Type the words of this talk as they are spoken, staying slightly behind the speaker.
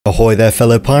Ahoy there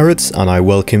fellow pirates, and I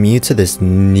welcome you to this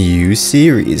new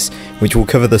series, which will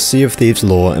cover the Sea of Thieves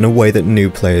lore in a way that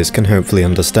new players can hopefully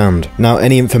understand. Now,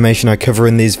 any information I cover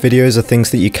in these videos are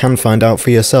things that you can find out for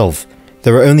yourself.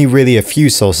 There are only really a few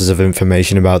sources of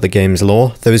information about the game's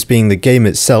lore, those being the game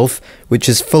itself, which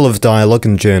is full of dialogue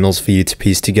and journals for you to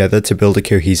piece together to build a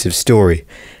cohesive story,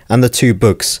 and the two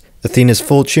books, Athena's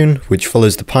Fortune, which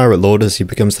follows the pirate lord as he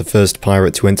becomes the first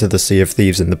pirate to enter the Sea of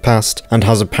Thieves in the past, and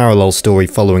has a parallel story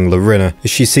following Larinna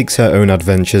as she seeks her own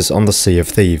adventures on the Sea of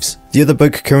Thieves. The other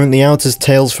book currently out is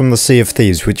Tales from the Sea of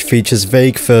Thieves, which features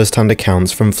vague first-hand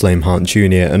accounts from Flameheart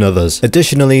Jr. and others.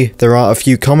 Additionally, there are a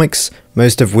few comics,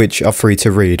 most of which are free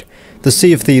to read. The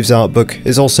Sea of Thieves art book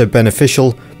is also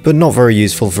beneficial, but not very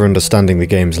useful for understanding the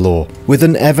game's lore. With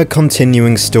an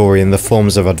ever-continuing story in the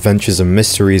forms of adventures and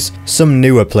mysteries, some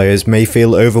newer players may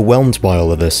feel overwhelmed by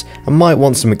all of this, and might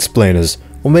want some explainers,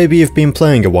 or maybe you've been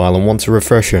playing a while and want a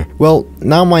refresher. Well,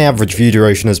 now my average view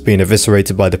duration has been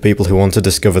eviscerated by the people who want to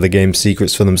discover the game's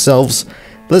secrets for themselves,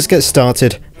 let's get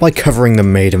started by covering the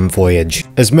Maiden Voyage.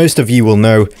 As most of you will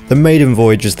know, the Maiden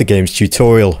Voyage is the game's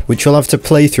tutorial, which you'll have to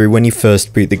play through when you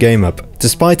first boot the game up.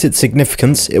 Despite its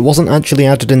significance, it wasn't actually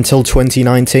added until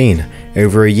 2019,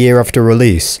 over a year after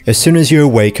release. As soon as you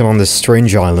awaken on this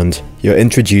strange island, you're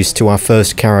introduced to our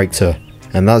first character,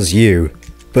 and that's you.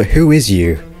 But who is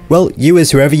you? Well, you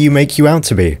is whoever you make you out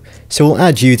to be, so we'll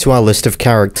add you to our list of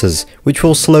characters, which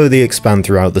will slowly expand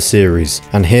throughout the series.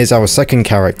 And here's our second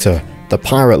character, the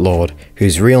Pirate Lord,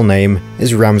 whose real name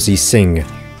is Ramsey Singh.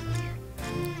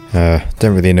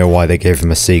 Don't really know why they gave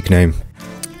him a Sikh name,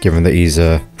 given that he's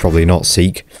probably not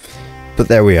Sikh, but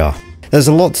there we are. There's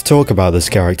a lot to talk about this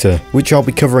character, which I'll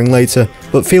be covering later,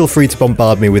 but feel free to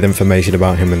bombard me with information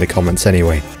about him in the comments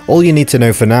anyway. All you need to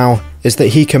know for now is that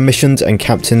he commissioned and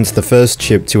captained the first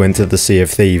ship to enter the Sea of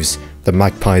Thieves, the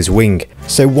Magpie's Wing.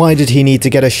 So why did he need to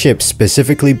get a ship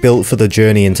specifically built for the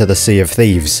journey into the Sea of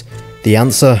Thieves? The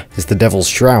answer is the Devil's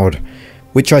Shroud,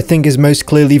 which I think is most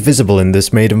clearly visible in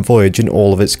this Maiden Voyage in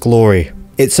all of its glory.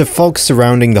 It's a fog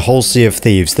surrounding the whole Sea of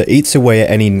Thieves that eats away at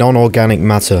any non-organic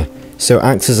matter, so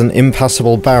acts as an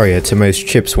impassable barrier to most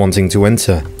ships wanting to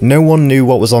enter. No one knew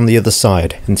what was on the other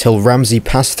side until Ramsey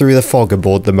passed through the fog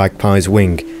aboard the Magpie's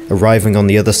Wing, arriving on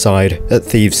the other side at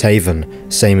Thieves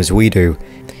Haven, same as we do,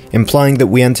 implying that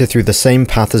we enter through the same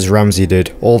path as Ramsey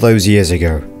did all those years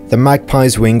ago. The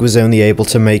Magpie's Wing was only able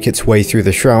to make its way through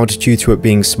the shroud due to it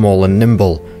being small and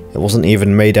nimble. It wasn't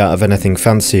even made out of anything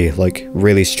fancy, like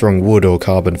really strong wood or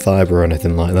carbon fibre or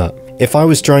anything like that. If I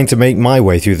was trying to make my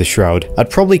way through the shroud, I'd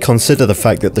probably consider the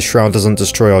fact that the shroud doesn't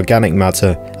destroy organic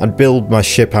matter and build my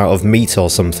ship out of meat or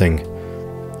something.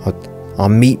 Are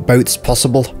meat boats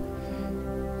possible?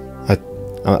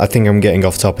 I think I'm getting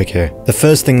off topic here. The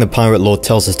first thing the Pirate Lord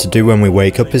tells us to do when we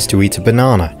wake up is to eat a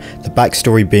banana, the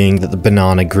backstory being that the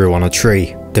banana grew on a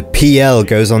tree. The PL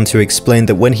goes on to explain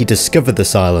that when he discovered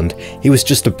this island, he was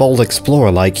just a bold explorer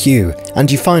like you,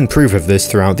 and you find proof of this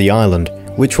throughout the island,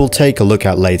 which we'll take a look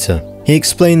at later. He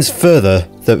explains further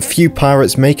that few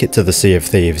pirates make it to the Sea of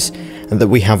Thieves, and that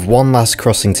we have one last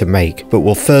crossing to make, but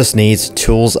we'll first need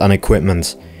tools and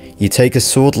equipment. You take a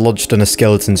sword lodged in a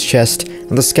skeleton's chest,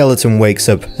 and the skeleton wakes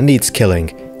up and needs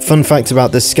killing. Fun fact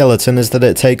about this skeleton is that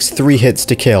it takes 3 hits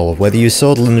to kill, whether you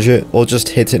sword lunge it or just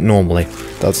hit it normally.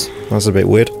 That's a bit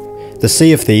weird. The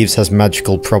Sea of Thieves has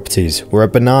magical properties, where a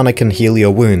banana can heal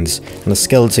your wounds, and a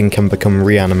skeleton can become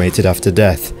reanimated after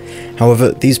death.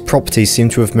 However, these properties seem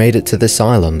to have made it to this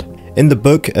island. In the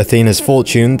book, Athena's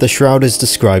Fortune, the shroud is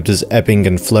described as ebbing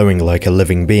and flowing like a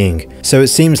living being, so it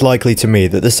seems likely to me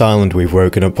that this island we've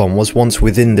woken up on was once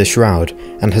within the shroud,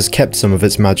 and has kept some of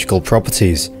its magical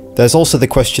properties. There's also the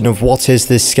question of what is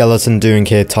this skeleton doing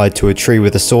here tied to a tree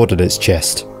with a sword at its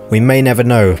chest? We may never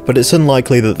know, but it's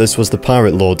unlikely that this was the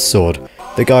Pirate Lord's sword.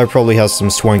 The guy probably has some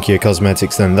swankier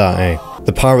cosmetics than that, eh?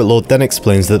 The Pirate Lord then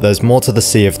explains that there's more to the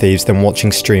Sea of Thieves than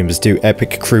watching streamers do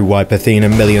epic crew wipe Athena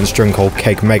millions drunk old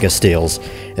keg mega steals.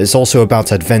 It's also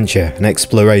about adventure and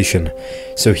exploration.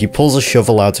 So he pulls a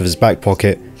shovel out of his back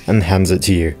pocket and hands it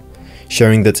to you,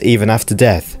 showing that even after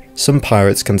death, some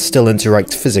pirates can still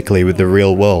interact physically with the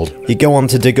real world. You go on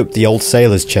to dig up the old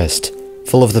sailor's chest,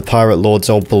 full of the Pirate Lord's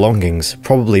old belongings,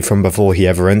 probably from before he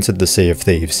ever entered the Sea of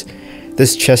Thieves.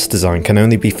 This chest design can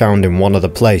only be found in one other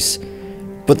place,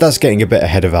 but that's getting a bit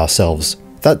ahead of ourselves.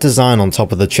 That design on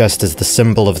top of the chest is the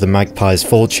symbol of the Magpie's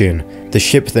Fortune, the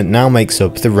ship that now makes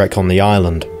up the wreck on the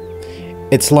island.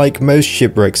 It's like most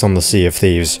shipwrecks on the Sea of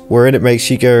Thieves, wherein it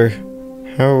makes you go,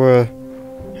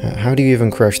 how do you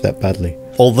even crash that badly?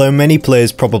 Although many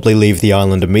players probably leave the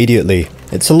island immediately,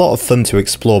 it's a lot of fun to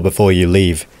explore before you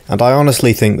leave, and I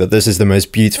honestly think that this is the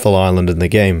most beautiful island in the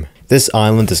game. This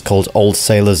island is called Old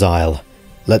Sailor's Isle.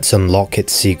 Let's unlock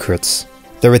its secrets.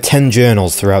 There are 10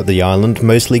 journals throughout the island,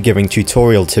 mostly giving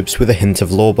tutorial tips with a hint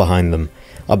of lore behind them.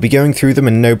 I'll be going through them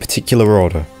in no particular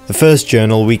order. The first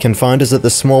journal we can find is at the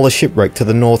smaller shipwreck to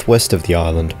the northwest of the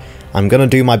island. I'm gonna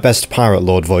do my best Pirate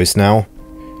Lord voice now.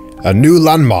 A new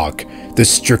landmark.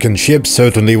 This stricken ship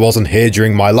certainly wasn't here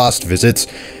during my last visit.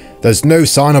 There's no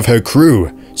sign of her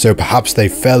crew, so perhaps they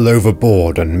fell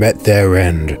overboard and met their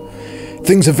end.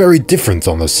 Things are very different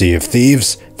on the Sea of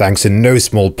Thieves, thanks in no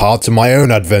small part to my own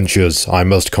adventures, I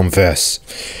must confess.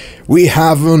 We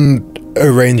have an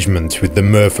arrangement with the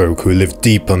merfolk who live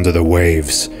deep under the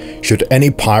waves. Should any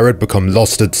pirate become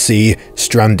lost at sea,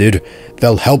 stranded,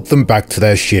 they'll help them back to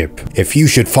their ship. If you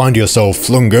should find yourself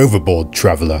flung overboard,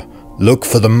 traveller, look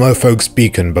for the merfolk's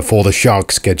beacon before the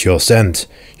sharks get your scent.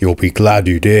 You'll be glad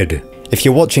you did. If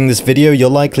you're watching this video, you're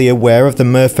likely aware of the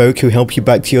merfolk who help you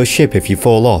back to your ship if you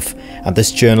fall off, and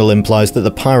this journal implies that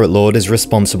the Pirate Lord is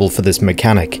responsible for this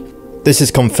mechanic. This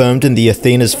is confirmed in the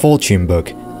Athena's Fortune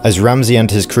book, as Ramsay and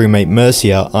his crewmate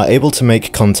Mercia are able to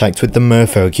make contact with the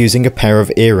merfolk using a pair of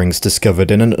earrings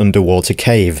discovered in an underwater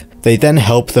cave. They then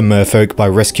help the merfolk by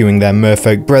rescuing their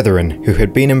merfolk brethren, who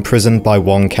had been imprisoned by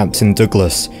one Captain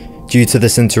Douglas. Due to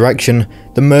this interaction,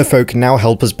 the merfolk now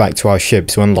help us back to our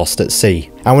ships when lost at sea.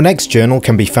 Our next journal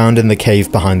can be found in the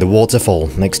cave behind the waterfall,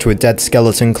 next to a dead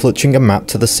skeleton clutching a map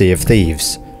to the Sea of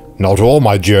Thieves. Not all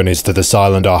my journeys to this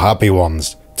island are happy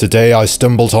ones. Today I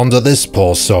stumbled onto this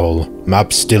poor soul,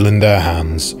 map still in their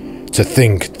hands. To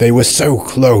think they were so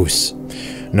close.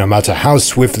 No matter how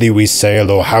swiftly we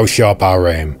sail or how sharp our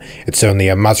aim, it's only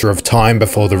a matter of time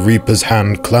before the Reaper's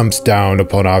hand clamps down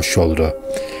upon our shoulder.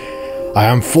 I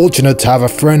am fortunate to have a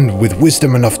friend with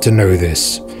wisdom enough to know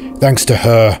this. Thanks to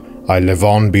her, I live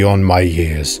on beyond my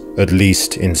years, at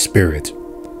least in spirit.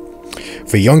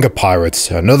 For younger pirates,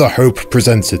 another hope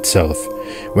presents itself.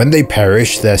 When they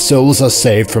perish, their souls are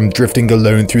saved from drifting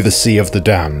alone through the Sea of the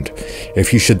Damned.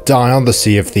 If you should die on the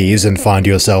Sea of Thieves and find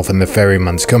yourself in the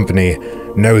ferryman's company,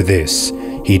 know this: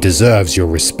 he deserves your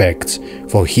respect,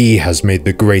 for he has made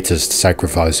the greatest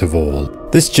sacrifice of all.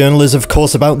 This journal is of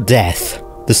course about death.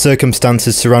 The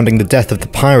circumstances surrounding the death of the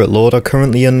Pirate Lord are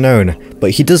currently unknown,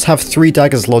 but he does have 3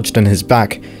 daggers lodged in his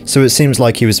back, so it seems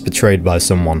like he was betrayed by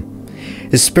someone.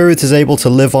 His spirit is able to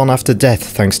live on after death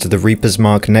thanks to the Reaper's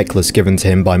Mark necklace given to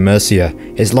him by Mercia,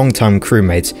 his longtime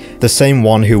crewmate, the same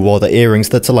one who wore the earrings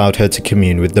that allowed her to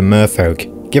commune with the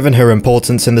merfolk. Given her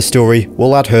importance in the story,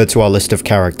 we'll add her to our list of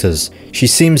characters. She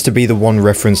seems to be the one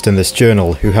referenced in this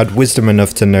journal who had wisdom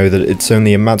enough to know that it's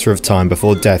only a matter of time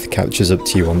before death catches up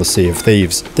to you on the Sea of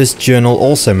Thieves. This journal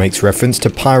also makes reference to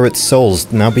pirate souls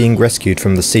now being rescued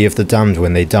from the Sea of the Damned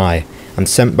when they die, and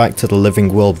sent back to the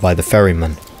living world by the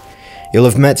ferryman. You'll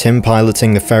have met him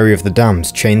piloting the Ferry of the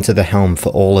Damned, chained to the helm for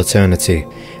all eternity.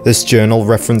 This journal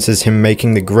references him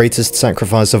making the greatest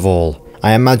sacrifice of all.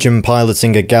 I imagine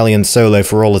piloting a galleon solo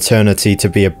for all eternity to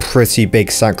be a pretty big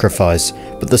sacrifice,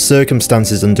 but the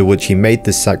circumstances under which he made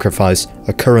this sacrifice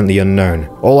are currently unknown.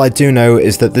 All I do know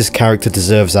is that this character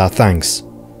deserves our thanks,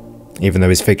 even though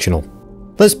he's fictional.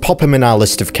 Let's pop him in our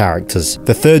list of characters.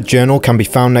 The third journal can be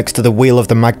found next to the Wheel of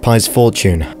the Magpie's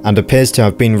Fortune, and appears to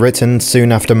have been written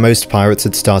soon after most pirates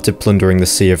had started plundering the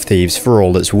Sea of Thieves for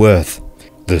all it's worth.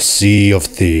 The Sea of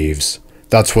Thieves.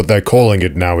 That's what they're calling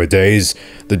it nowadays.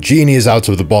 The genie is out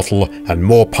of the bottle, and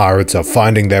more pirates are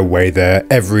finding their way there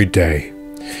every day.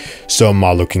 Some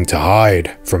are looking to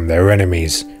hide from their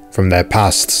enemies, from their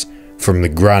pasts, from the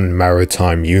Grand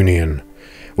Maritime Union,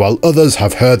 while others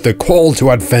have heard the call to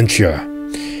adventure.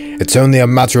 It's only a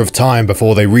matter of time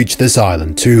before they reach this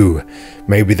island too.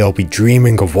 Maybe they'll be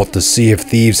dreaming of what the Sea of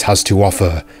Thieves has to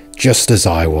offer, just as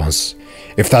I was.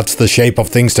 If that's the shape of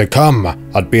things to come,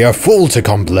 I'd be a fool to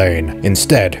complain.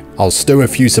 Instead, I'll stow a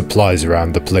few supplies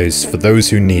around the place for those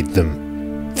who need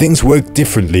them. Things work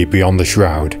differently beyond the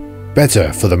Shroud.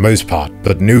 Better for the most part,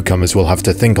 but newcomers will have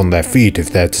to think on their feet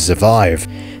if they're to survive.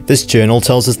 This journal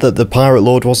tells us that the Pirate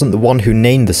Lord wasn't the one who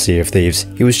named the Sea of Thieves,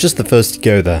 he was just the first to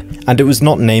go there, and it was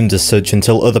not named as such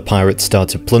until other pirates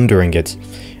started plundering it.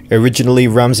 Originally,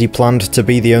 Ramsay planned to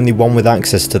be the only one with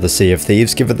access to the Sea of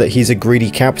Thieves, given that he's a greedy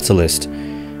capitalist.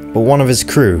 But one of his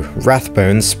crew,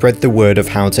 Rathbone, spread the word of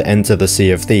how to enter the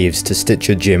Sea of Thieves to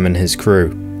Stitcher Jim and his crew.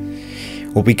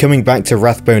 We'll be coming back to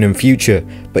Rathbone in future,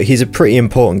 but he's a pretty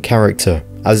important character,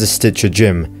 as is Stitcher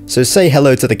Jim, so say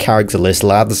hello to the character list,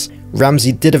 lads.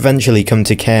 Ramsay did eventually come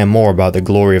to care more about the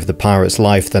glory of the pirate's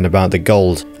life than about the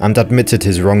gold, and admitted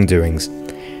his wrongdoings.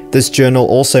 This journal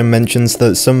also mentions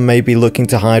that some may be looking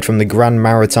to hide from the Grand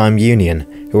Maritime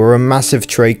Union, who are a massive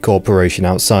trade corporation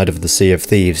outside of the Sea of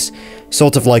Thieves,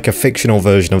 sort of like a fictional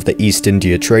version of the East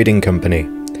India Trading Company.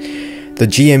 The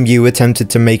GMU attempted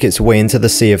to make its way into the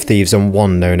Sea of Thieves on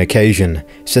one known occasion,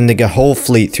 sending a whole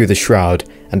fleet through the Shroud,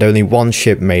 and only one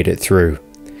ship made it through.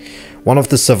 One of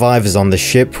the survivors on the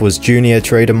ship was junior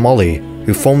trader Molly,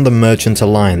 who formed the Merchant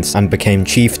Alliance and became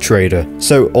chief trader.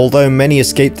 So although many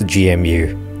escaped the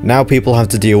GMU, now people have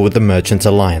to deal with the Merchant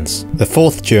Alliance. The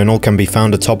fourth journal can be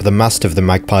found atop the mast of the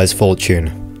Magpie's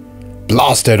Fortune.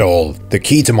 Blast it all! The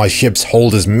key to my ship's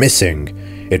hold is missing.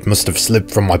 It must have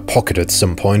slipped from my pocket at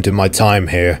some point in my time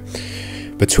here.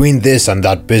 Between this and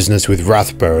that business with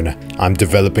Rathbone, I'm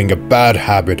developing a bad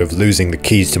habit of losing the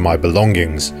keys to my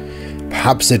belongings.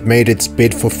 Perhaps it made its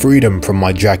bid for freedom from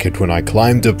my jacket when I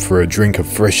climbed up for a drink of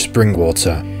fresh spring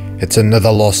water. It's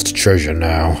another lost treasure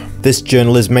now. This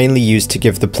journal is mainly used to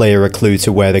give the player a clue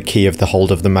to where the key of the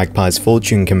hold of the Magpie's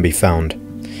Fortune can be found.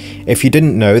 If you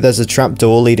didn't know, there's a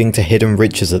trapdoor leading to hidden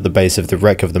riches at the base of the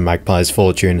wreck of the Magpie's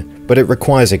Fortune, but it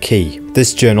requires a key.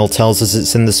 This journal tells us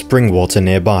it's in the spring water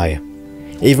nearby.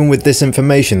 Even with this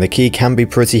information, the key can be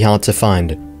pretty hard to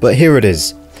find, but here it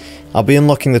is. I'll be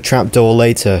unlocking the trapdoor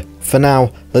later. For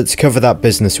now, let's cover that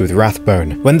business with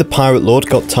Rathbone. When the Pirate Lord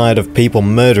got tired of people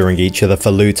murdering each other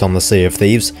for loot on the Sea of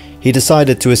Thieves, he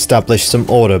decided to establish some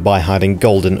order by hiding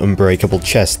gold in unbreakable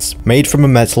chests, made from a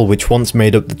metal which once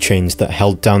made up the chains that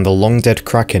held down the long-dead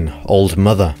Kraken, Old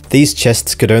Mother. These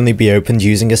chests could only be opened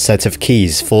using a set of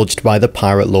keys forged by the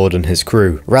Pirate Lord and his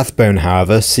crew. Rathbone,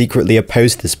 however, secretly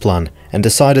opposed this plan, and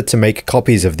decided to make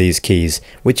copies of these keys,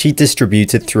 which he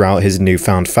distributed throughout his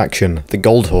newfound faction, the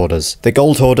Gold Hoarders. The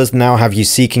Gold Hoarders now have you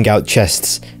seeking out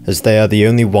chests, as they are the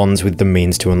only ones with the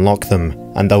means to unlock them,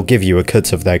 and they'll give you a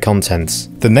cut of their contents.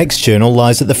 The next journal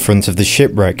lies at the front of the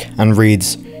shipwreck, and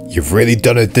reads, You've really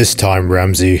done it this time,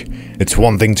 Ramsey. It's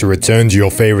one thing to return to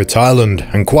your favourite island,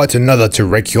 and quite another to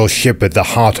wreck your ship at the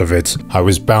heart of it. I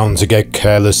was bound to get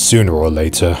careless sooner or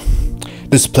later.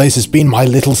 This place has been my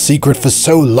little secret for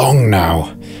so long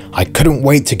now. I couldn't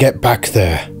wait to get back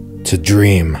there. To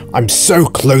dream. I'm so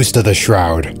close to the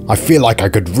Shroud. I feel like I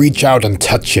could reach out and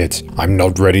touch it. I'm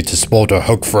not ready to sport a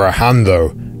hook for a hand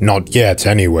though. Not yet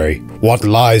anyway. What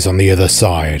lies on the other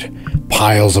side?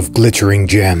 Piles of glittering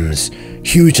gems.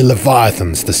 Huge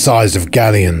leviathans the size of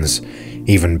galleons.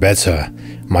 Even better,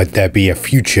 might there be a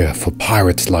future for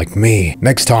pirates like me?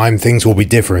 Next time things will be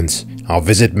different. I'll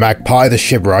visit Magpie the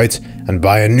shipwright and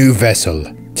buy a new vessel.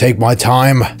 Take my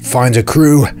time, find a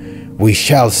crew. We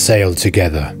shall sail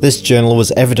together. This journal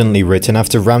was evidently written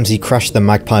after Ramsey crashed the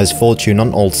Magpie's Fortune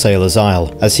on Old Sailor's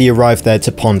Isle, as he arrived there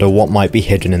to ponder what might be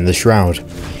hidden in the Shroud.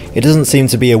 He doesn't seem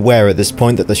to be aware at this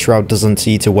point that the Shroud doesn't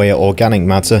eat away at organic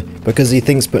matter, because he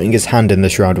thinks putting his hand in the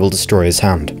Shroud will destroy his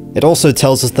hand. It also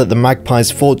tells us that the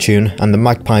Magpie's Fortune and the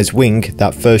Magpie's Wing,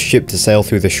 that first ship to sail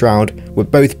through the Shroud, were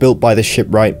both built by the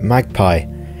shipwright Magpie.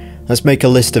 Let's make a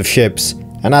list of ships,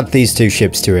 and add these two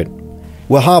ships to it.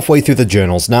 We're halfway through the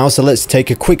journals now, so let's take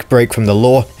a quick break from the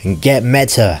lore and get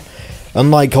meta.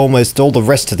 Unlike almost all the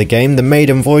rest of the game, the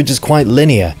Maiden Voyage is quite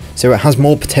linear, so it has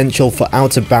more potential for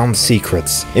outer-bound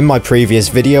secrets. In my previous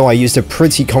video, I used a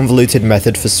pretty convoluted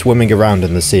method for swimming around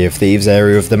in the Sea of Thieves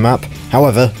area of the map.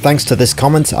 However, thanks to this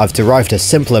comment, I've derived a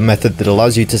simpler method that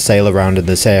allows you to sail around in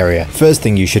this area. First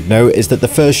thing you should know is that the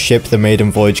first ship the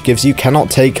Maiden Voyage gives you cannot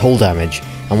take hull damage,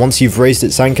 and once you've raised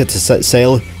its anchor to set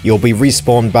sail, you'll be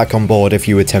respawned back on board if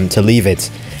you attempt to leave it.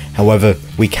 However,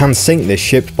 we can sink this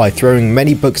ship by throwing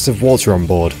many buckets of water on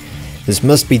board. This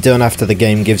must be done after the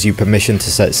game gives you permission to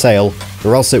set sail,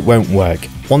 or else it won't work.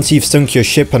 Once you've sunk your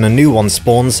ship and a new one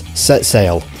spawns, set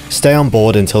sail. Stay on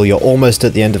board until you're almost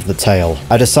at the end of the tail.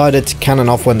 I decided to cannon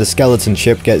off when the skeleton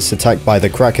ship gets attacked by the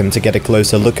Kraken to get a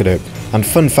closer look at it. And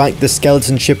fun fact, the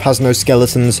skeleton ship has no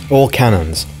skeletons or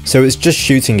cannons, so it's just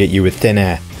shooting at you with thin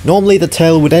air. Normally the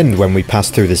tail would end when we pass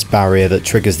through this barrier that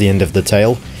triggers the end of the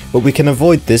tail, but we can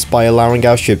avoid this by allowing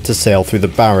our ship to sail through the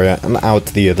barrier and out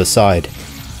to the other side.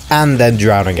 And then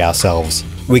drowning ourselves.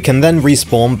 We can then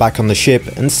respawn back on the ship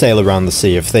and sail around the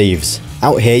Sea of Thieves.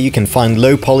 Out here you can find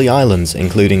low poly islands,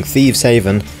 including Thieves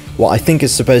Haven, what I think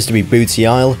is supposed to be Booty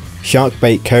Isle,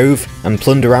 Sharkbait Cove, and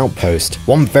Plunder Outpost.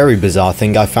 One very bizarre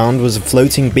thing I found was a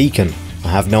floating beacon. I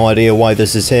have no idea why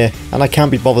this is here, and I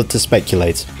can't be bothered to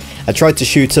speculate. I tried to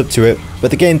shoot up to it,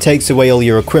 but the game takes away all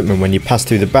your equipment when you pass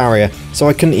through the barrier, so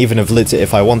I couldn't even have lit it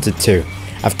if I wanted to.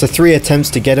 After 3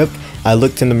 attempts to get up, I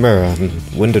looked in the mirror and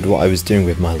wondered what I was doing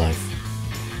with my life.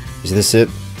 Is this it?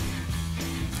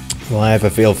 Will I ever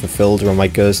feel fulfilled, or am I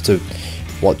cursed to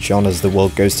watch on as the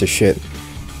world goes to shit?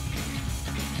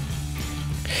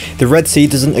 The Red Sea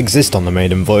doesn't exist on the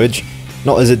Maiden Voyage,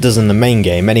 not as it does in the main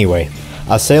game anyway.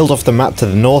 I sailed off the map to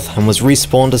the north and was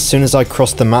respawned as soon as I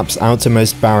crossed the map's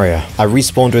outermost barrier. I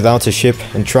respawned without a ship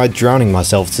and tried drowning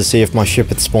myself to see if my ship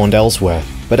had spawned elsewhere,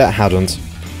 but it hadn't.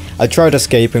 I tried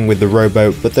escaping with the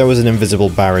rowboat, but there was an invisible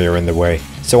barrier in the way,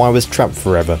 so I was trapped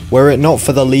forever. Were it not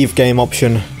for the leave game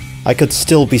option, I could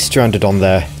still be stranded on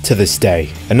there to this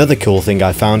day. Another cool thing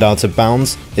I found out of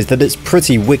bounds is that it's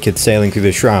pretty wicked sailing through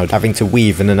the Shroud, having to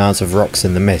weave in and out of rocks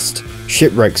in the mist.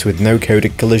 Shipwrecks with no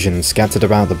coded collisions scattered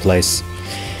about the place.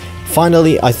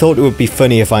 Finally, I thought it would be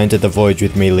funny if I entered the voyage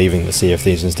with me leaving the Sea of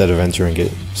Thieves instead of entering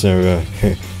it, so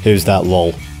who's that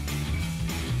lol.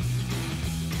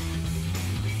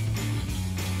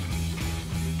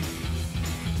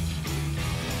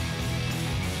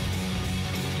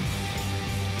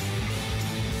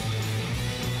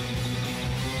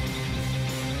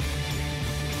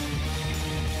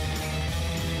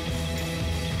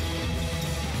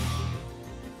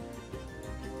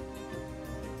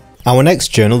 Our next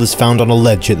journal is found on a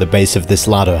ledge at the base of this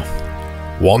ladder.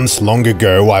 Once long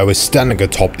ago, I was standing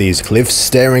atop these cliffs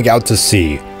staring out to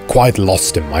sea, quite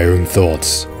lost in my own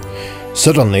thoughts.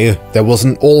 Suddenly, there was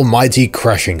an almighty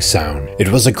crashing sound. It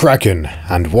was a kraken,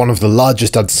 and one of the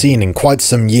largest I'd seen in quite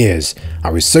some years.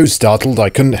 I was so startled I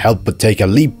couldn't help but take a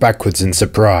leap backwards in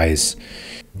surprise.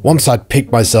 Once I'd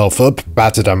picked myself up,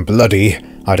 battered and bloody,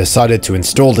 I decided to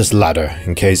install this ladder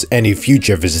in case any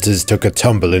future visitors took a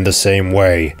tumble in the same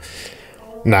way.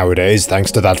 Nowadays,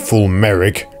 thanks to that fool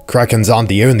Merrick, krakens aren't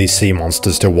the only sea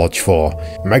monsters to watch for.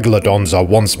 Megalodons are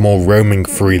once more roaming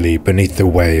freely beneath the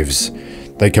waves.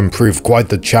 They can prove quite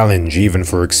the challenge even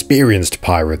for experienced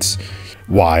pirates.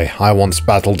 Why, I once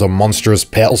battled a monstrous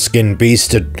pale-skinned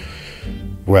beast at...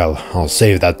 well, I'll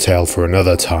save that tale for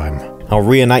another time. I'll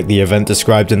reenact the event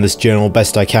described in this journal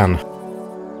best I can.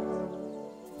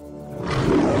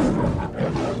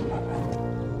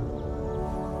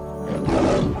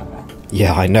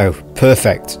 Yeah, I know.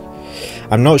 Perfect.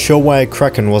 I'm not sure why a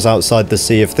kraken was outside the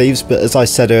Sea of Thieves, but as I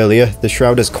said earlier, the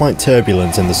Shroud is quite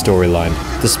turbulent in the storyline,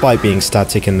 despite being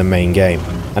static in the main game,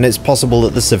 and it's possible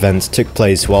that this event took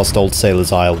place whilst Old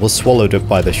Sailor's Isle was swallowed up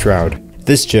by the Shroud.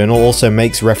 This journal also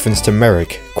makes reference to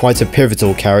Merrick, quite a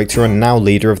pivotal character and now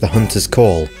leader of the Hunter's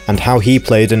Call, and how he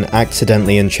played an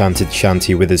accidentally enchanted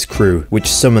shanty with his crew, which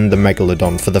summoned the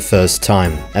Megalodon for the first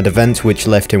time, an event which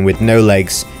left him with no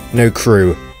legs, no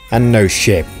crew, and no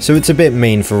ship. So it's a bit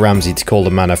mean for Ramsay to call the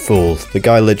man a fool. The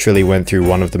guy literally went through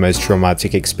one of the most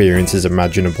traumatic experiences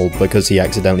imaginable because he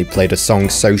accidentally played a song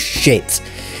so shit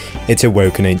it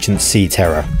awoke an ancient sea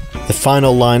terror. The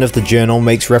final line of the journal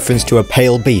makes reference to a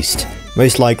pale beast,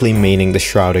 most likely meaning the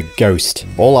Shrouded Ghost.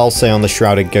 All I'll say on the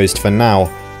Shrouded Ghost for now,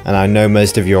 and I know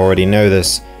most of you already know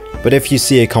this, but if you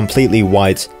see a completely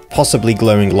white, possibly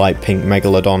glowing light pink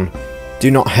Megalodon, do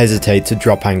not hesitate to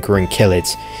drop anchor and kill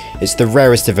it. It's the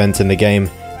rarest event in the game,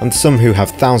 and some who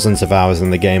have thousands of hours in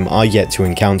the game are yet to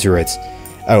encounter it.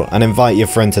 Oh, and invite your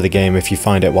friend to the game if you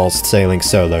find it whilst sailing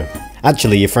solo.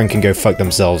 Actually, your friend can go fuck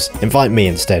themselves. Invite me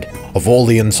instead. Of all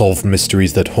the unsolved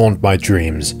mysteries that haunt my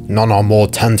dreams, none are more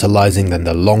tantalizing than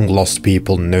the long-lost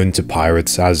people known to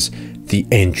pirates as the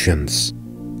Ancients.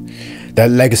 Their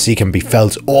legacy can be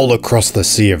felt all across the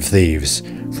Sea of Thieves,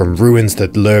 from ruins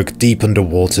that lurk deep under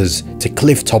waters to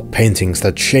cliff-top paintings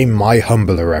that shame my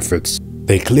humbler efforts.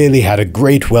 They clearly had a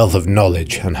great wealth of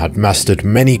knowledge and had mastered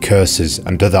many curses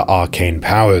and other arcane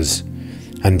powers.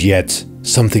 And yet,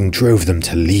 something drove them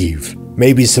to leave.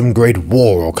 Maybe some great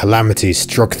war or calamity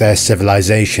struck their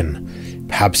civilization.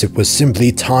 Perhaps it was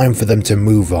simply time for them to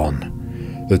move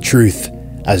on. The truth,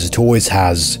 as it always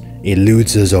has,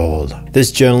 eludes us all.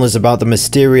 This journal is about the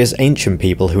mysterious ancient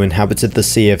people who inhabited the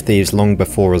Sea of Thieves long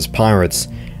before us pirates,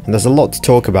 and there's a lot to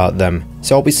talk about them,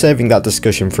 so I'll be saving that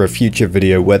discussion for a future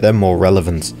video where they're more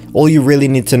relevant. All you really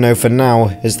need to know for now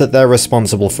is that they're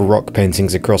responsible for rock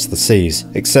paintings across the seas,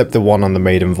 except the one on the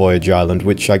Maiden Voyage island,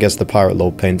 which I guess the Pirate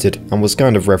Lord painted and was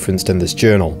kind of referenced in this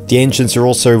journal. The Ancients are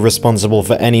also responsible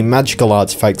for any magical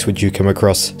artifacts which you come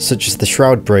across, such as the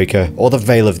Shroud Breaker, or the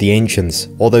Veil of the Ancients,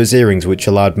 or those earrings which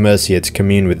allowed Mercia to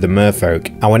commune with the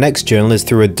merfolk. Our next journal is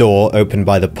through a door opened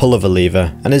by the pull of a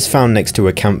lever, and is found next to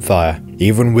a campfire.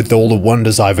 Even with all the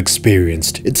wonders I've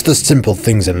experienced, it's the simple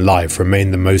things in life remain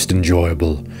the most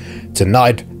enjoyable.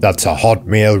 Tonight, that's a hot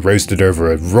meal roasted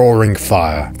over a roaring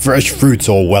fire. Fresh fruit's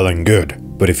all well and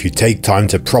good, but if you take time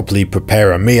to properly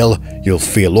prepare a meal, you'll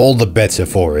feel all the better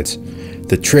for it.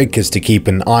 The trick is to keep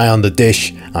an eye on the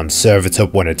dish and serve it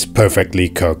up when it's perfectly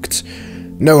cooked.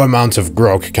 No amount of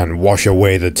grog can wash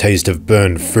away the taste of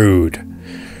burned food.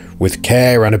 With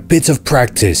care and a bit of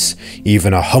practice,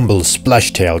 even a humble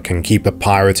splashtail can keep a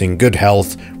pirate in good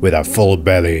health with a full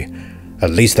belly.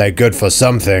 At least they're good for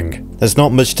something. There's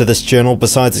not much to this journal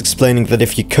besides explaining that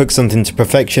if you cook something to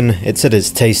perfection, it's at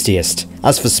its tastiest.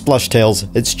 As for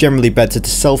splashtails, it's generally better to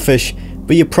sell fish,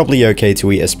 but you're probably okay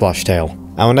to eat a splashtail.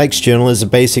 Our next journal is a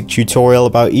basic tutorial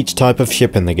about each type of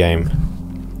ship in the game.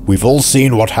 We've all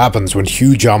seen what happens when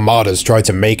huge armadas try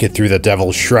to make it through the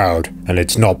Devil's Shroud, and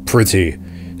it's not pretty.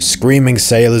 Screaming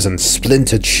sailors and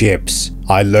splintered ships.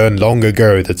 I learned long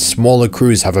ago that smaller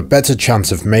crews have a better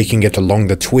chance of making it along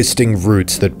the twisting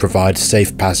routes that provide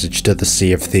safe passage to the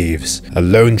Sea of Thieves. A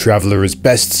lone traveller is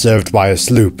best served by a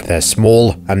sloop. They're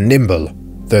small and nimble,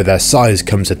 though their size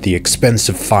comes at the expense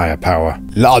of firepower.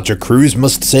 Larger crews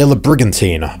must sail a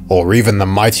brigantine, or even the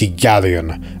mighty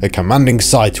galleon, a commanding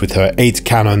sight with her 8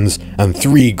 cannons and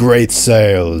 3 great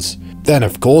sails. Then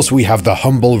of course we have the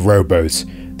humble rowboat.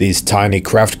 These tiny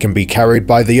craft can be carried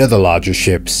by the other larger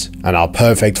ships, and are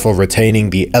perfect for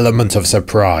retaining the element of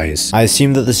surprise. I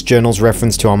assume that this journal's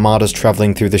reference to armadas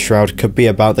travelling through the Shroud could be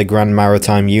about the Grand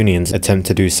Maritime Union's attempt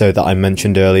to do so that I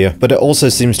mentioned earlier, but it also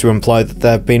seems to imply that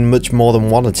there have been much more than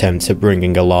one attempt at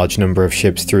bringing a large number of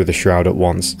ships through the Shroud at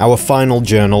once. Our final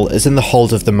journal is in the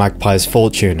hold of the Magpie's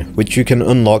Fortune, which you can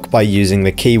unlock by using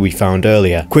the key we found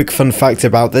earlier. Quick fun fact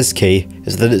about this key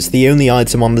is that it's the only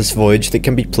item on this voyage that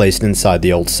can be placed inside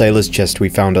the old sailor's chest we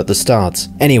found at the start.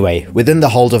 Anyway, within the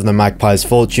hold of the Magpie's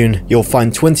Fortune, you'll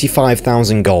find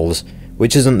 25,000 gold,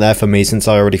 which isn't there for me since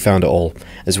I already found it all,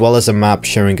 as well as a map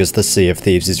showing us the Sea of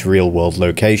Thieves' real-world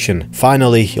location.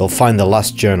 Finally, you'll find the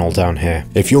last journal down here.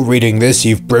 If you're reading this,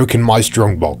 you've broken my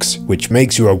strongbox, which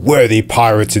makes you a worthy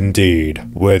pirate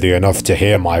indeed. Worthy enough to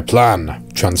hear my plan.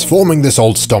 Transforming this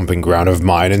old stomping ground of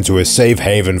mine into a safe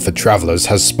haven for travelers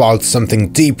has sparked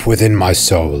something deep within my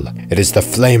soul. It is the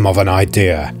flame of an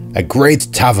idea. A great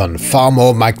tavern, far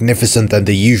more magnificent than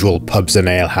the usual pubs and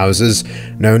alehouses,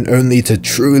 known only to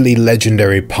truly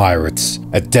legendary pirates.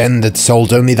 A den that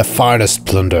sold only the finest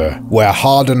plunder, where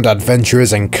hardened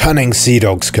adventurers and cunning sea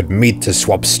dogs could meet to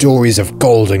swap stories of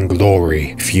gold and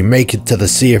glory. If you make it to the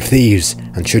Sea of Thieves,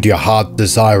 and should your heart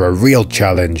desire a real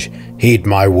challenge, heed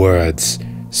my words.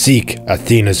 Seek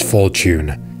Athena's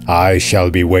fortune. I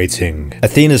shall be waiting.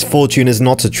 Athena's Fortune is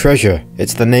not a treasure,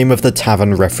 it's the name of the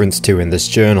tavern referenced to in this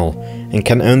journal, and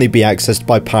can only be accessed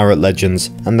by pirate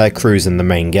legends and their crews in the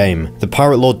main game. The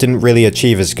Pirate Lord didn't really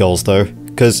achieve his goals though,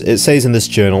 because it says in this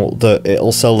journal that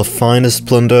it'll sell the finest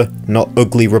plunder, not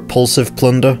ugly repulsive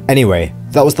plunder. Anyway,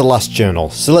 that was the last journal,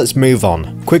 so let's move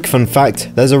on. Quick fun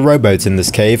fact, there's a rowboat in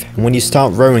this cave, and when you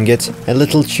start rowing it, a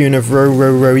little tune of row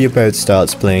row row your boat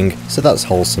starts playing, so that's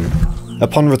wholesome.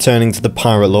 Upon returning to the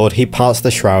Pirate Lord, he parts the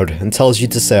Shroud and tells you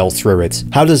to sail through it.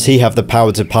 How does he have the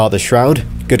power to part the Shroud?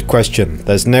 Good question.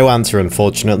 There's no answer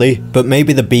unfortunately, but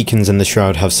maybe the beacons in the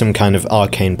Shroud have some kind of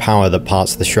arcane power that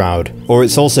parts the Shroud. Or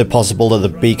it's also possible that the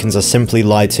beacons are simply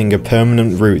lighting a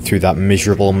permanent route through that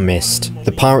miserable mist.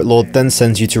 The Pirate Lord then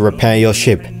sends you to repair your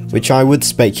ship, which I would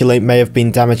speculate may have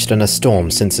been damaged in a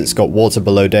storm since it's got water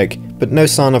below deck, but no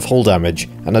sign of hull damage,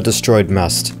 and a destroyed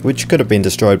mast, which could have been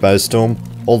destroyed by a storm,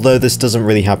 although this doesn't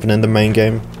really happen in the main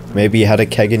game. Maybe you had a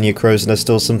keg in your crow's nest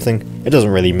or something, it doesn't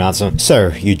really matter. So,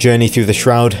 you journey through the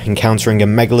Shroud, encountering a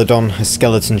megalodon, a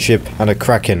skeleton ship, and a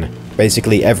kraken,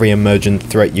 basically every emergent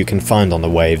threat you can find on the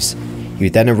waves. You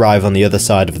then arrive on the other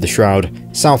side of the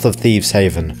Shroud, south of Thieves'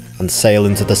 Haven, and sail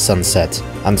into the sunset.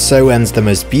 And so ends the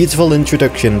most beautiful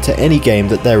introduction to any game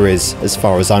that there is, as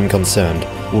far as I'm concerned.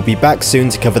 We'll be back soon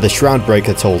to cover the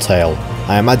Shroudbreaker Tall Tale.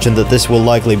 I imagine that this will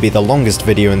likely be the longest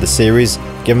video in the series,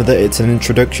 given that it's an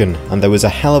introduction and there was a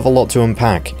hell of a lot to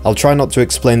unpack. I'll try not to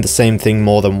explain the same thing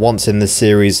more than once in this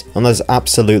series unless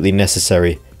absolutely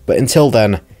necessary, but until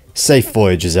then, safe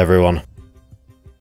voyages everyone.